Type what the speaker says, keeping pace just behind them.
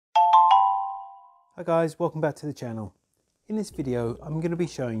Hi guys, welcome back to the channel. In this video, I'm going to be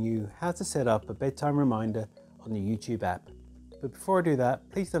showing you how to set up a bedtime reminder on the YouTube app. But before I do that,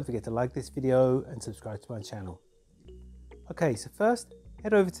 please don't forget to like this video and subscribe to my channel. Okay, so first,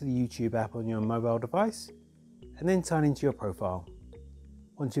 head over to the YouTube app on your mobile device and then sign into your profile.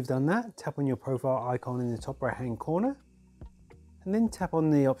 Once you've done that, tap on your profile icon in the top right hand corner and then tap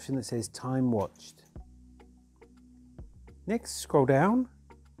on the option that says Time Watched. Next, scroll down.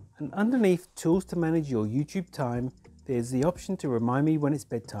 And underneath Tools to manage your YouTube time, there's the option to remind me when it's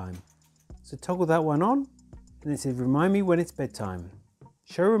bedtime. So toggle that one on and it says remind me when it's bedtime.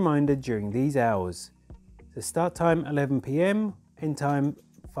 Show reminder during these hours. So start time 11 PM, end time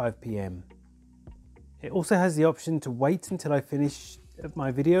 5 PM. It also has the option to wait until I finish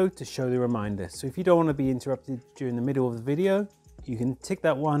my video to show the reminder. So if you don't want to be interrupted during the middle of the video, you can tick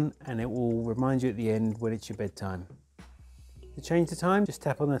that one and it will remind you at the end when it's your bedtime. To change the time, just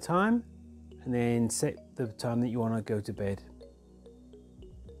tap on the time and then set the time that you want to go to bed.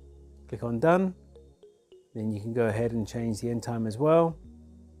 Click on done. Then you can go ahead and change the end time as well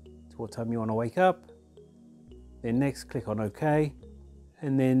to what time you want to wake up. Then next click on OK,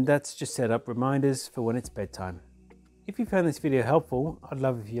 and then that's just set up reminders for when it's bedtime. If you found this video helpful, I'd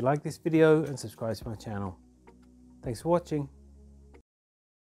love if you like this video and subscribe to my channel. Thanks for watching.